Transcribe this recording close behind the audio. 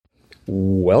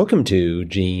Welcome to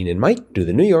Gene and Mike do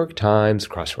the New York Times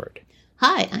crossword.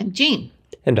 Hi, I'm Jean.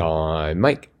 And I'm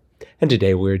Mike. And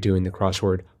today we're doing the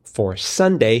crossword for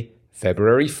Sunday,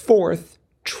 February 4th,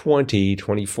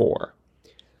 2024.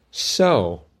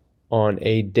 So, on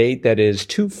a date that is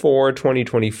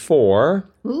 2/4/2024.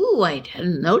 Ooh, I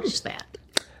didn't notice that.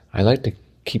 I like to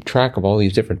keep track of all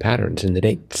these different patterns in the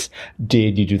dates.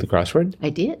 Did you do the crossword? I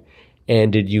did.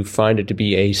 And did you find it to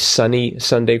be a sunny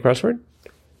Sunday crossword?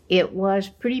 It was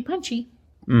pretty punchy.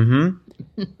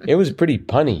 Mm-hmm. It was pretty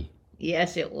punny.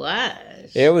 Yes, it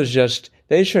was. It was just,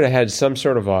 they should have had some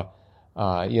sort of a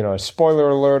spoiler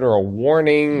alert or a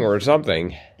warning or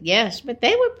something. Yes, but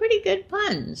they were pretty good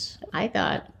puns, I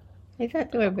thought. I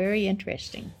thought they were very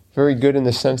interesting. Very good in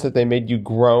the sense that they made you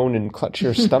groan and clutch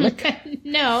your stomach.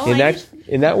 No. In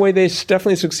that way, they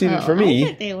definitely succeeded for me. I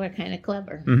thought they were kind of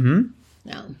clever. Mm-hmm.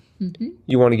 No. Mm-hmm.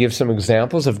 You want to give some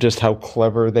examples of just how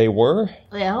clever they were?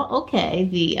 Well, okay.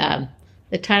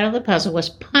 The title of the puzzle was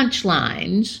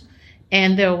Punchlines,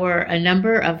 and there were a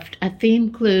number of theme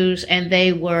clues, and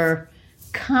they were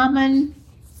common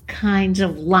kinds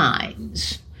of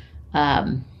lines.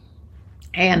 And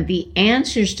the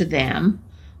answers to them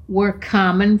were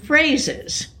common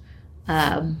phrases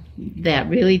that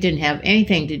really didn't have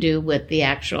anything to do with the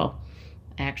actual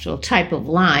type of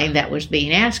line that was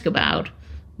being asked about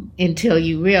until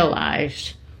you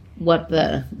realized what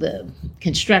the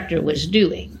constructor was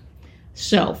doing.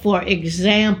 So, for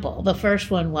example, the first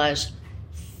one was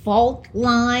fault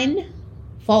line,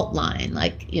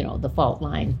 like, the fault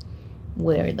line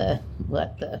where the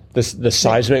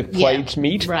seismic plates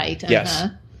meet? Right. Yes.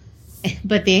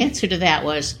 But the answer to that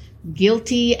was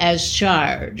guilty as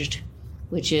charged,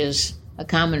 which is a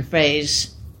common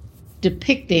phrase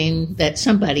depicting that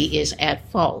somebody is at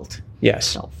fault. Yes.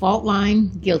 So fault line,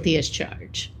 guilty as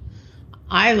charged.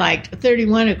 I liked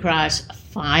 31 across,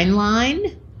 fine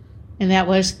line, and that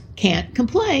was can't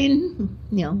complain.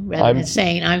 Rather than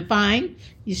saying I'm fine,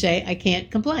 you say I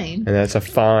can't complain. And that's a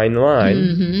fine line.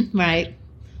 Mm-hmm, right.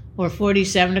 Or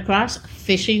 47 across,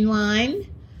 fishing line,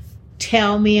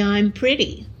 tell me I'm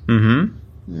pretty. Mm-hmm.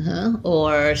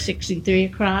 Or 63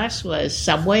 across was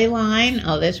subway line.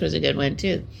 Oh, this was a good one,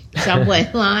 too. Subway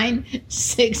line,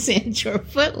 6 inch or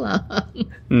foot long.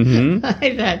 Mm-hmm.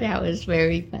 I thought that was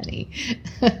very funny.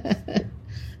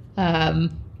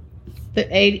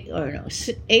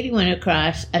 81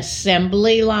 across,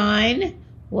 assembly line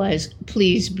was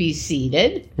please be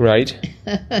seated. Right.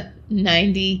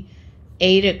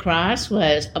 98 across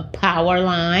was a power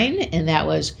line, and that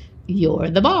was you're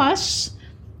the boss.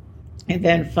 And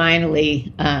then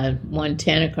finally,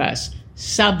 110 across,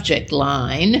 subject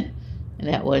line, and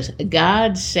that was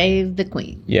God Save the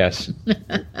Queen. Yes.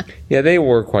 Yeah, they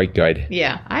were quite good.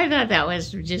 Yeah, I thought that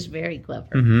was just very clever.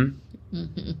 Mm-hmm.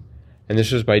 Mm-hmm. And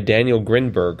this was by Daniel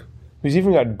Grinberg, who's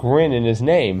even got grin in his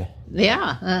name.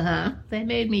 Yeah, They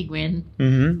made me grin.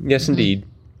 Mm-hmm. Yes, indeed.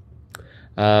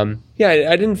 I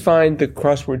didn't find the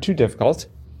crossword too difficult.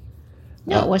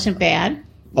 No, it wasn't bad.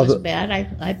 Wasn't bad.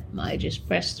 I just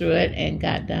pressed through it and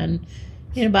got done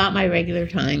in about my regular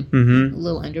time, a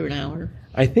little under an hour.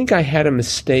 I think I had a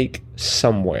mistake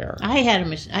somewhere. I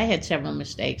had several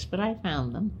mistakes, but I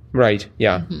found them. Right.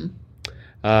 Yeah.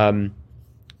 Mm-hmm.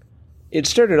 It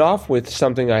started off with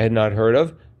something I had not heard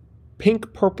of: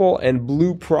 pink, purple, and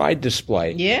blue pride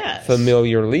display. Yes.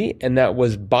 Familiarly, and that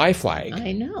was bi flag.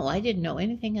 I know. I didn't know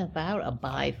anything about a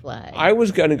bi flag. I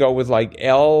was going to go with like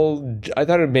L. I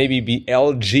thought it would maybe be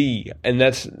LG, and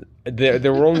that's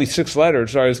there were only 6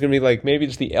 letters, so I was going to be like, maybe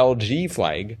it's the LG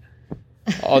flag.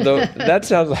 Although that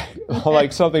sounds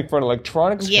like something for an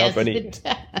electronics company. Yes,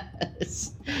 it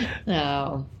does.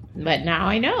 No. But now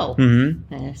I know.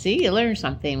 Mm-hmm. See, you learn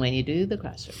something when you do the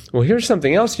crossword. Well, here's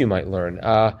something else you might learn.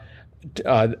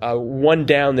 One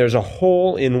down, there's a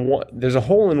hole in one. There's a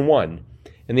hole in one,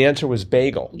 and the answer was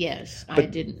bagel. Yes, I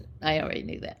didn't. I already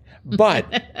knew that.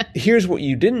 But here's what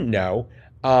you didn't know: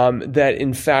 that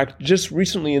in fact, just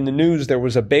recently in the news, there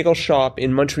was a bagel shop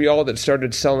in Montreal that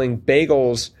started selling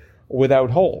bagels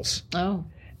without holes. Oh,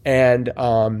 and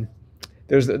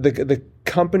there's the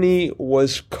company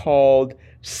was called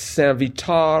Saint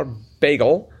Vitar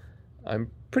Bagel. I'm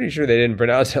pretty sure they didn't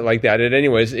pronounce it like that.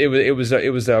 Anyways, it was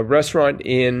a restaurant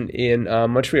in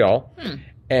Montreal,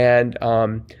 and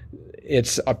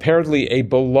it's apparently a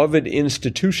beloved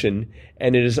institution,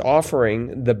 and it is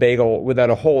offering the bagel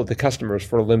without a hole to customers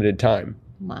for a limited time.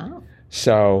 Wow!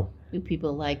 So, do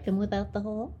people like them without the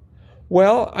hole?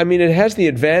 Well, I mean, it has the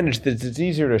advantage that it's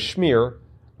easier to smear.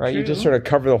 Right, True. You just sort of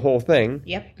cover the whole thing.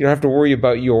 Yep. You don't have to worry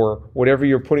about whatever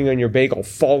you're putting on your bagel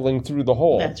falling through the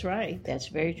hole. That's right. That's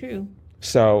very true.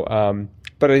 So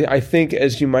But I think,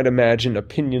 as you might imagine,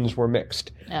 opinions were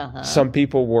mixed. Uh-huh. Some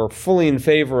people were fully in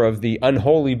favor of the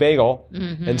unholy bagel,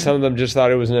 and some of them just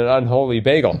thought it was an unholy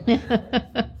bagel.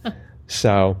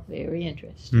 So Very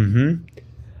interesting.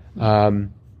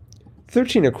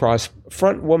 13 across,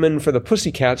 front woman for the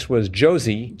Pussycats was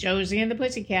Josie. Josie and the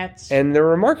Pussycats. And there are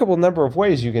a remarkable number of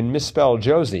ways you can misspell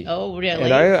Josie. Oh, really?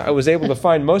 And I was able to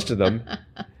find most of them.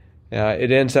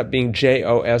 It ends up being Josie.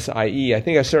 I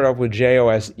think I started off with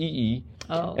Josee.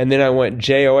 Oh. And then I went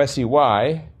Josey.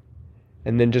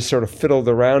 And then just sort of fiddled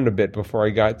around a bit before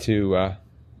I got to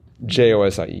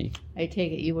Josie. I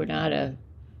take it you were not a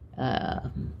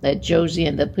Josie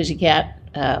and the Pussycat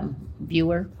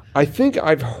viewer? I think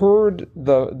I've heard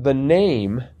the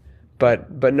name,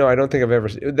 but no, I don't think I've ever.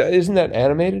 Isn't that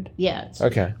animated? Yeah. It's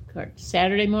Okay.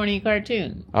 Saturday morning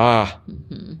cartoon.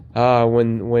 When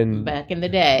Back in the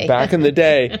day. back in the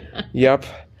day, yep.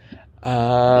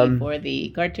 Before the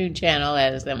Cartoon Channel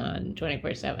has them on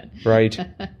 24/7. Right.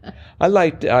 I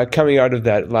liked coming out of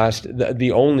that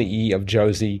the only E of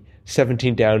Josie,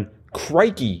 17 down.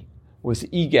 Crikey was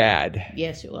EGAD.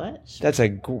 Yes, it was. That's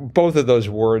both of those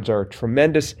words are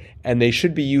tremendous, and they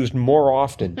should be used more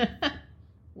often.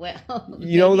 Well,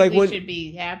 we should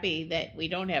be happy that we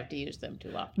don't have to use them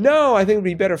too often. No, I think it would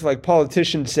be better if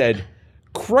politicians said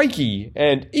crikey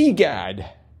and EGAD.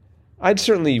 I'd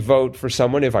certainly vote for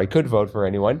someone, if I could vote for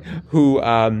anyone, who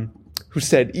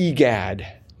said EGAD.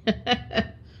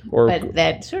 But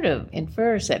that sort of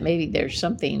infers that maybe there's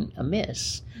something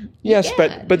amiss. Yes,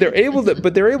 EGAD. but they're able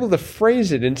to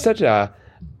phrase it in such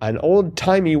an old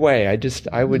timey way.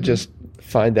 I would just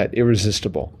find that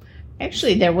irresistible.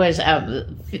 Actually, there was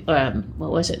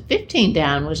what was it? 15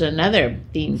 down was another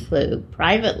theme clue,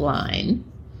 private line,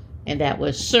 and that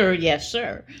was "Sir, yes,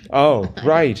 sir." Oh,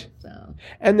 right. So.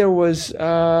 And there was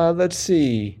let's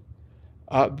see,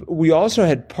 we also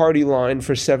had party line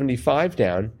for 75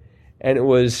 down, and it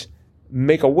was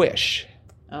 "Make a Wish."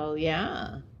 Oh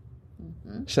yeah.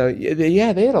 So they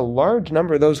had a large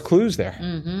number of those clues there.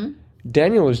 Mm-hmm.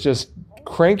 Daniel was just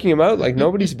cranking them out like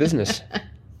nobody's business.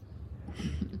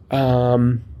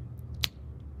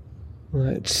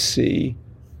 Let's see.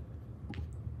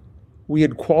 We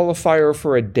had qualifier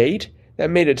for a date. That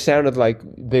made it sounded like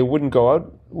they wouldn't go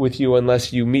out with you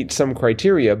unless you meet some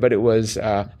criteria, but it was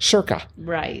circa.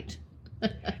 Right.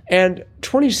 And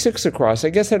 26 across,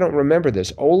 I guess I don't remember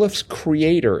this. Olaf's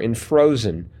creator in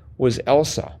Frozen was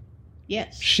Elsa.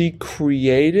 Yes. She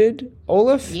created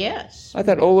Olaf? Yes. I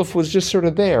thought Olaf was just sort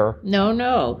of there.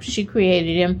 No. She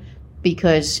created him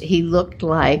because he looked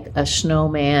like a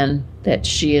snowman that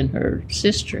she and her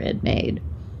sister had made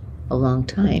a long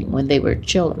time when they were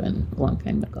children, a long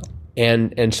time ago.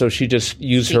 And so she just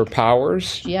used her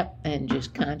powers? Yep, and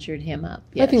just conjured him up.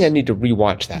 Yes. I think I need to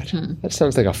rewatch that. Mm-hmm. That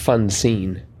sounds like a fun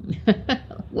scene.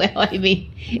 Well, I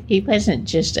mean, he wasn't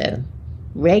just a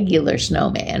regular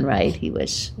snowman, right? He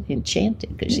was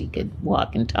enchanted because he could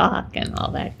walk and talk and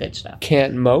all that good stuff.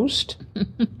 Can't most?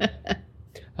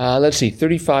 Let's see,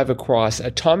 35 across.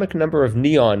 Atomic number of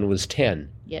neon was 10.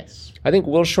 Yes. I think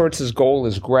Will Shortz's goal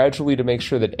is gradually to make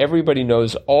sure that everybody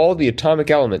knows all the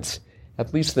atomic elements,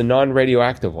 at least the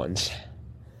non-radioactive ones.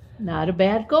 Not a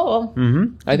bad goal.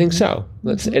 Mm-hmm. I think so.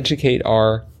 Let's educate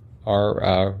our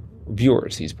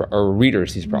viewers, or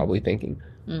readers, he's probably thinking.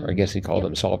 Or I guess he called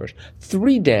them solvers.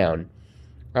 3 down.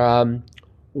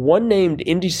 One named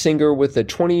indie singer with the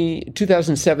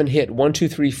 2007 hit 1, 2,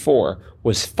 3, 4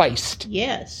 was Feist.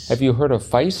 Yes. Have you heard of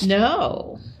Feist?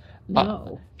 No.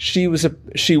 She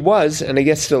was, and I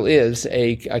guess still is,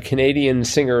 a Canadian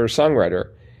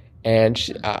singer-songwriter.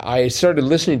 And I started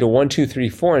listening to 1, 2, 3,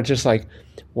 4, and just like,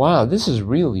 wow, this is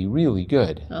really, really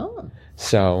good. Oh.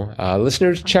 So,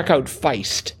 listeners, check out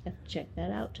Feist. Check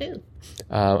that out, too.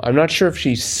 I'm not sure if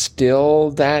she's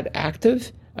still that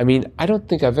active. I mean, I don't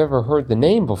think I've ever heard the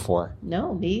name before.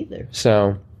 No, me either.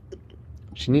 So,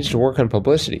 she needs to work on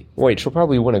publicity. Wait, she'll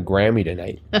probably win a Grammy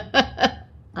tonight.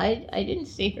 I didn't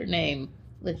see her name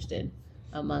listed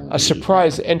among a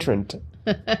surprise entrant.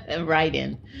 Right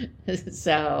in.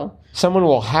 So someone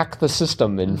will hack the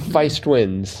system and Feist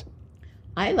wins.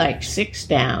 I like 6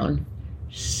 down.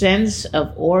 Sense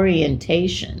of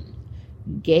orientation.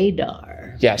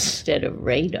 Gaydar. Yes. Instead of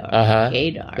radar.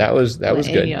 Gaydar. That was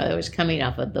good. You know, that was coming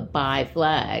off of the bi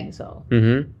flag, so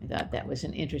I thought that was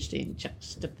an interesting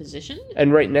juxtaposition.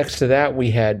 And right next to that, we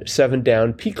had 7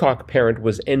 down. Peacock parent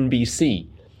was NBC.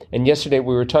 And yesterday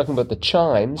we were talking about the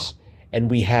chimes, and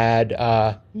we had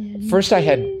first I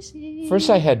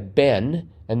had Ben,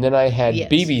 and then I had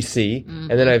BBC,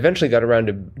 and then I eventually got around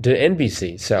to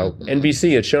NBC. So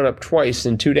NBC had shown up twice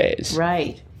in 2 days.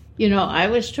 Right. I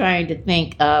was trying to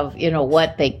think of,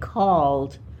 what they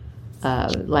called,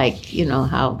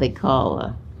 how they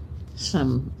call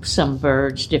some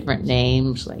birds different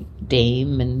names, like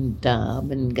dame and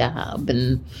dub and gob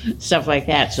and stuff like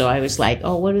that. So I was like,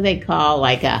 oh, what do they call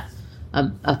like a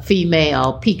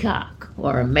female peacock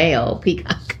or a male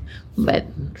peacock? But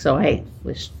so I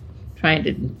was trying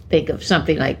to think of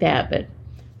something like that, but it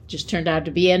just turned out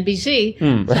to be NBC.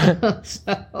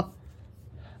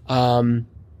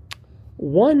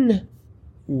 One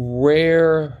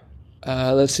rare,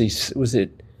 let's see, was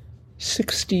it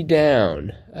 60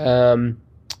 down?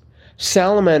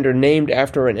 Salamander named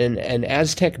after an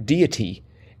Aztec deity,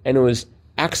 and it was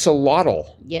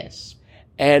axolotl. Yes.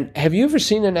 And have you ever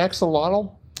seen an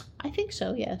axolotl? I think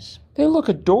so, yes. They look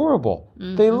adorable.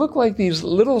 Mm-hmm. They look like these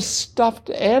little stuffed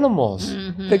animals.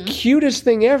 Mm-hmm. The cutest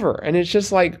thing ever. And it's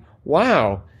just like,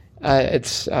 wow.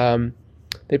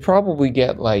 They probably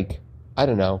get like, I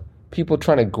don't know, people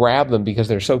trying to grab them because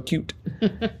they're so cute.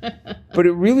 But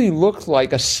it really looked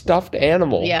like a stuffed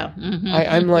animal. Yeah. Mm-hmm.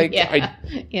 I'm like...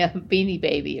 Beanie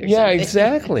Baby or something. Yeah,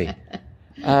 exactly.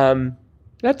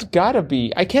 That's got to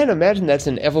be... I can't imagine that's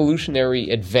an evolutionary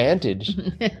advantage.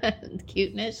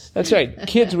 Cuteness. That's right.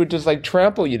 Kids would just like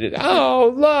trample you to...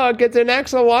 Oh, look, it's an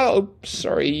axolotl. Oops,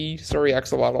 sorry,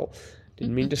 axolotl.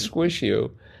 Didn't mean to squish you.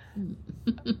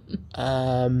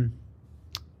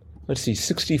 Let's see,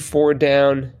 64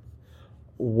 down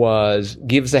was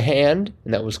gives a hand,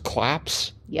 and that was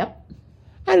claps. Yep.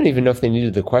 I don't even know if they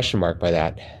needed the question mark by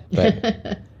that, but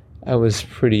that was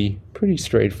pretty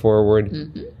straightforward.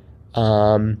 Mm-hmm.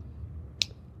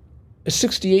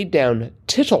 68 down,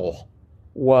 tittle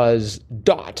was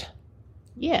dot.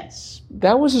 Yes.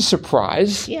 That was a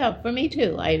surprise. Yeah, for me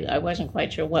too. I wasn't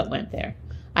quite sure what went there.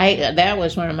 That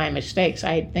was one of my mistakes.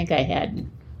 I think I had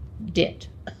dit.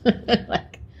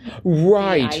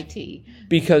 Right. D-I-T.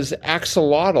 Because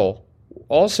axolotl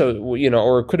also,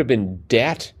 or it could have been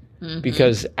det, mm-hmm.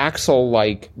 because axle,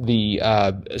 like the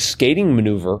skating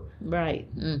maneuver. Right.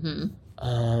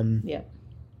 Mm-hmm. Yep.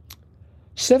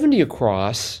 70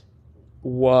 across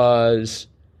was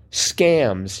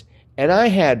scams, and I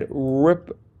had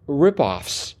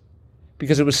rip-offs,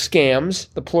 because it was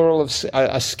scams. The plural of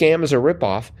a scam is a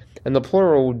rip-off, and the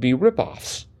plural would be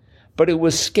rip-offs. But it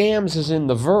was scams as in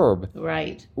the verb.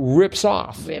 Right. Rips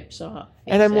off. Rips off.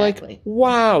 And I'm like,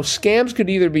 wow, scams could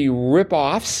either be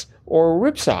rip-offs or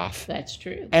rips off. That's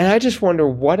true. And I just wonder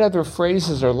what other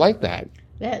phrases are like that.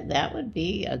 That would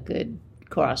be a good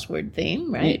crossword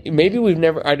theme, right? Maybe we've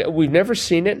never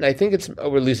seen it, and I think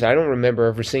or at least I don't remember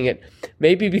ever seeing it.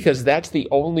 Maybe because that's the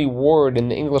only word in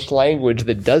the English language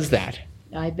that does that.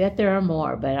 I bet there are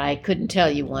more, but I couldn't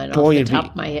tell you one off the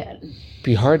top of my head.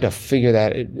 Be hard to figure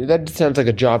that. That sounds like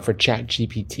a job for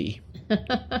ChatGPT.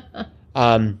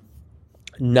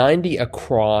 90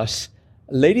 across,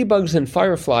 ladybugs and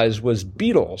fireflies was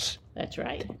beetles. That's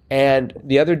right. And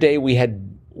the other day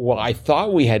I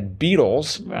thought we had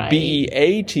beetles, right.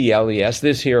 Beatles.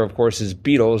 This here, of course, is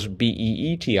Beatles,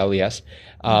 Beetles.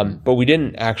 But we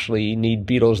didn't actually need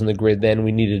Beatles in the grid then.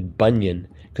 We needed Bunyan,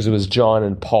 because it was John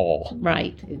and Paul.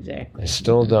 Right, exactly. I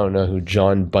still don't know who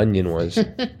John Bunyan was.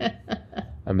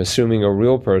 I'm assuming a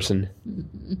real person.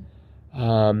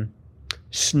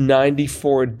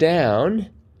 94 down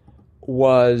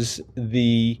was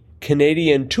the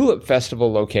Canadian Tulip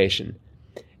Festival location.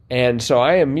 And so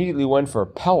I immediately went for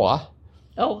Pella.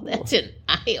 Oh, that's in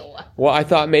Iowa. Well, I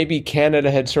thought maybe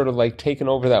Canada had sort of like taken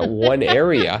over that one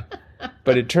area.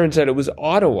 But it turns out it was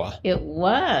Ottawa. It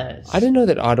was. I didn't know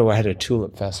that Ottawa had a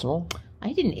tulip festival.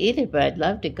 I didn't either, but I'd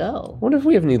love to go. I wonder if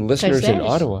we have any listeners in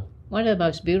Ottawa. One of the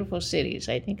most beautiful cities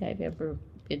I think I've ever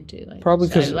been to. Probably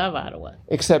because I love Ottawa.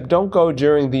 Except don't go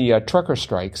during the trucker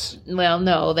strikes. Well,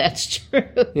 no, that's true.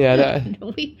 Yeah,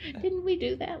 didn't we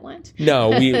do that once? No,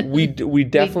 we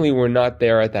definitely were not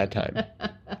there at that time.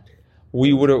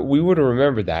 We would have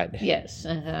remembered that. Yes,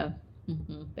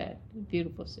 mm-hmm. That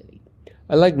beautiful city.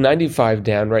 I like 95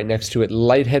 down right next to it.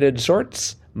 Lightheaded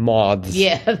sorts, moths.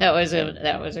 Yeah, that was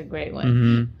a great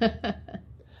one. Mm-hmm.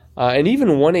 And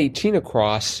even 118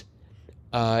 across,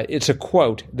 it's a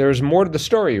quote. There's more to the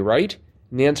story, right?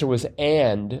 And the answer was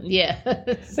and. Yeah.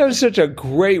 That was such a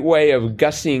great way of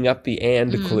gussying up the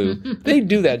and clue. They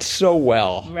do that so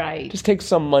well. Right. Just take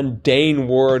some mundane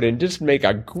word and just make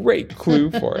a great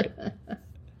clue for it.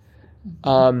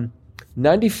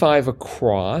 95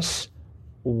 across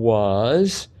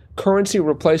was currency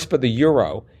replaced by the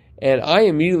euro, and I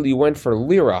immediately went for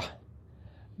lira.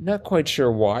 Not quite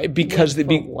sure why. Because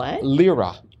what?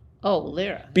 Lira. Oh,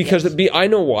 lira. Because yes. I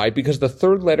know why. Because the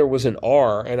third letter was an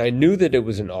R, and I knew that it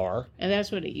was an R. And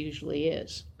that's what it usually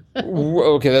is.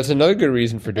 Okay, that's another good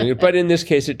reason for doing it. But in this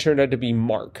case, it turned out to be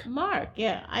Mark. Mark,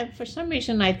 yeah. For some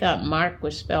reason, I thought Mark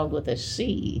was spelled with a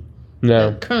C.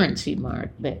 No. The currency mark.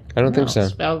 But I don't think so.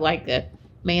 Spelled like a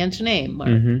man's name,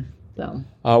 Mark. Mm-hmm. So.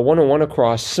 101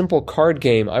 across, simple card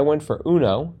game. I went for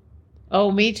Uno.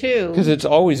 Oh, me too. Because it's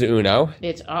always Uno.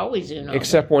 It's always Uno.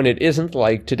 Except when it isn't,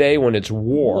 like today when it's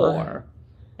War.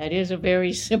 That is a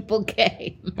very simple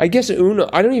game. I guess Uno,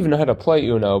 I don't even know how to play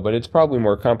Uno, but it's probably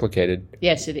more complicated.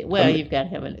 Yes, it is. Well, you've got to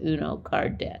have an Uno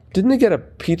card deck. Didn't they get a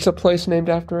pizza place named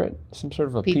after it? Some sort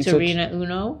of a pizza... Pizzerina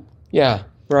Uno? Yeah,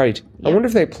 right. Yeah. I wonder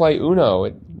if they play Uno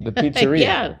at the pizzeria.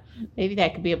 Yeah, maybe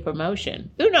that could be a promotion.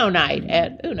 Uno night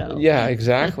at Uno. Yeah,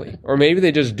 exactly. Or maybe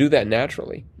they just do that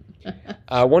naturally.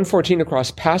 114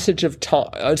 across, passage of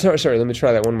time. Sorry, let me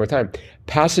try that one more time.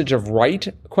 Passage of right, ?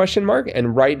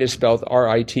 And right is spelled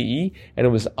R-I-T-E, and it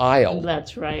was aisle.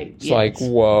 That's right. It's like,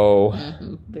 whoa.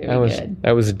 Mm-hmm. Very good.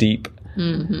 That was deep.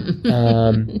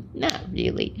 Mm-hmm. Not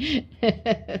really.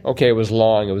 Okay, it was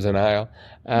long. It was an aisle.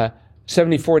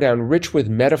 74 down, rich with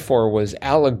metaphor was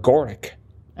allegoric.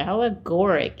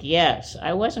 Allegoric, yes.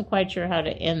 I wasn't quite sure how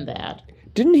to end that.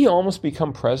 Didn't he almost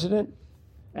become president?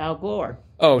 Al Gore.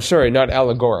 Oh, sorry, not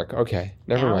allegoric. Okay,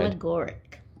 never mind. Allegoric.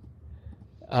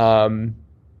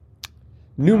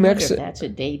 New Mexico. That's a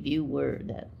debut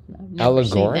word. I've never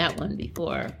Allegoric? seen that one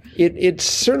before. It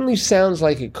certainly sounds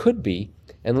like it could be.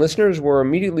 And listeners, we're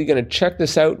immediately going to check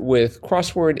this out with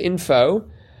crossword info,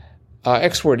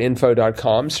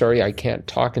 xwordinfo.com. Sorry, I can't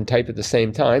talk and type at the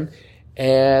same time.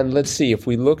 And let's see, if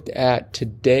we looked at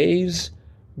today's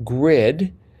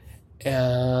grid,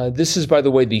 this is, by the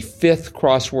way, the 5th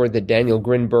crossword that Daniel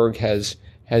Grinberg has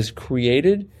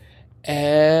created.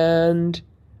 And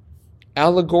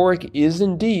allegoric is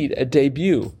indeed a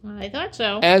debut. I thought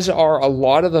so. As are a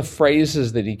lot of the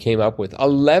phrases that he came up with.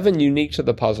 11 unique to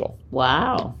the puzzle.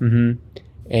 Wow. Mm-hmm.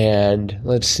 And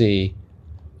let's see.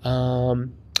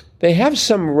 They have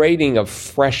some rating of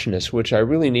freshness, which I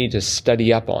really need to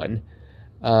study up on.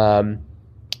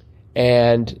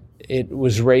 And it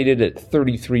was rated at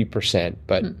 33%,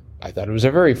 but I thought it was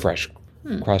a very fresh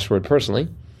crossword personally.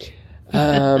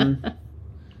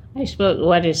 I suppose,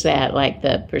 what is that, like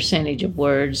the percentage of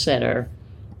words that are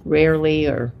rarely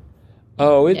or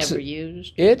never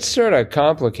used? It's sort of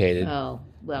complicated. Oh,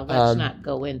 well, let's not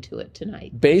go into it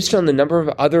tonight. Based on the number of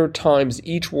other times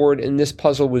each word in this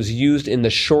puzzle was used in the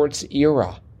shorts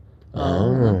era.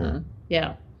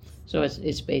 Yeah. So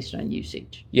it's based on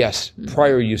usage. Yes,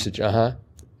 prior usage, A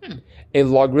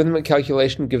logarithmic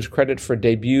calculation gives credit for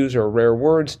debuts or rare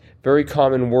words. Very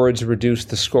common words reduce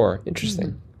the score.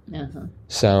 Interesting.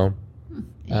 So,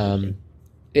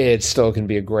 it still can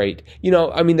be a great.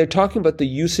 They're talking about the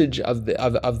usage of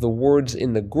the words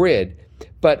in the grid,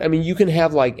 but you can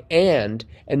have like and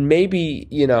maybe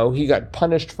he got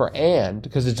punished for and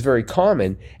because it's very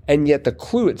common, and yet the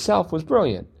clue itself was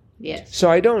brilliant. Yes.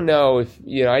 So I don't know if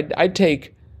I'd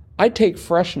take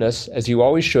freshness, as you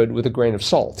always should, with a grain of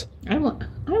salt. I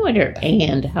wonder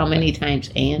how many times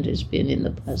and has been in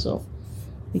the puzzle.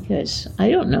 Because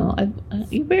I don't know,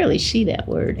 you barely see that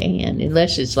word and,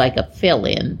 unless it's like a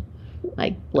fill-in,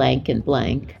 like blank and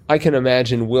blank. I can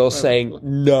imagine Will saying,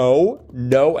 no,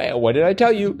 and. What did I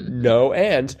tell you? No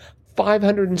ands,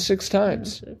 506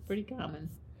 times. That's pretty common.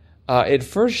 It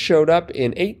first showed up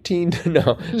in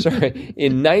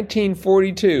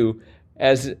 1942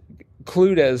 as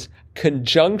clued as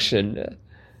conjunction.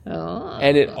 Oh.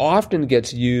 And it often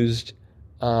gets used,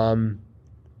 I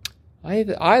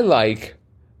like...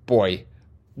 Boy,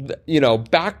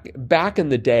 back in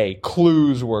the day,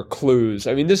 clues were clues.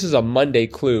 This is a Monday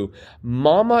clue.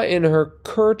 Mama in her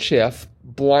kerchief,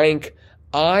 blank,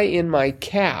 I in my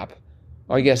cap.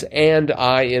 Or I guess, and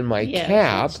I in my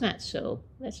cap. That's not so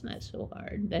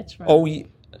hard. That's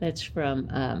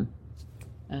from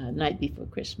Night Before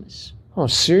Christmas. Oh,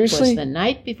 seriously? It was the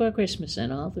night before Christmas,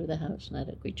 and all through the house, not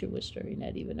a creature was stirring,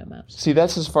 not even a mouse. See,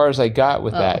 that's as far as I got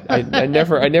with that. I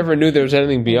never knew there was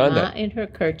anything beyond that. In her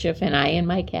kerchief and I in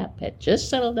my cap had just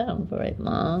settled down for a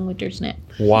long winter's nap.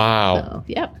 Wow. So,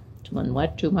 yep.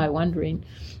 What to my wondering,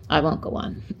 I won't go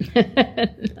on.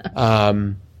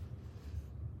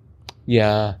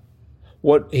 Yeah.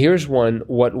 Here's one.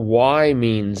 What Y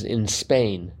means in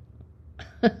Spain?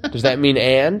 Does that mean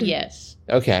and? Yes.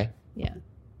 Okay. Yeah.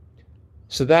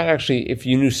 So that actually, if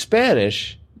you knew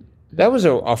Spanish, that was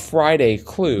a Friday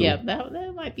clue. Yeah,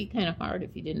 that might be kind of hard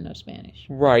if you didn't know Spanish.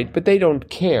 Right, but they don't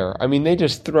care. They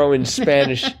just throw in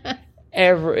Spanish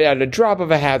at a drop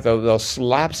of a hat. They'll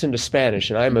lapse into Spanish,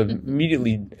 and I'm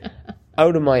immediately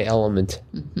out of my element.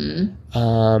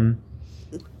 Mm-hmm.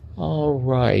 All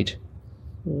right.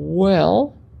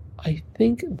 Well, I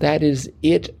think that is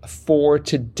it for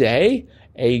today.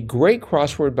 A great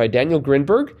crossword by Daniel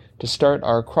Grinberg to start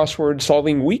our crossword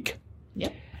solving week.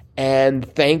 Yep.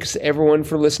 And thanks everyone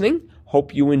for listening.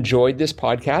 Hope you enjoyed this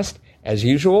podcast. As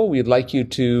usual, we'd like you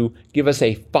to give us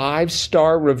a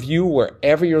 5-star review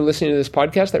wherever you're listening to this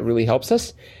podcast. That really helps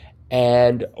us.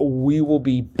 And we will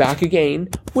be back again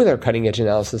with our cutting edge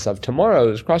analysis of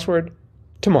tomorrow's crossword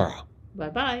tomorrow.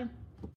 Bye-bye.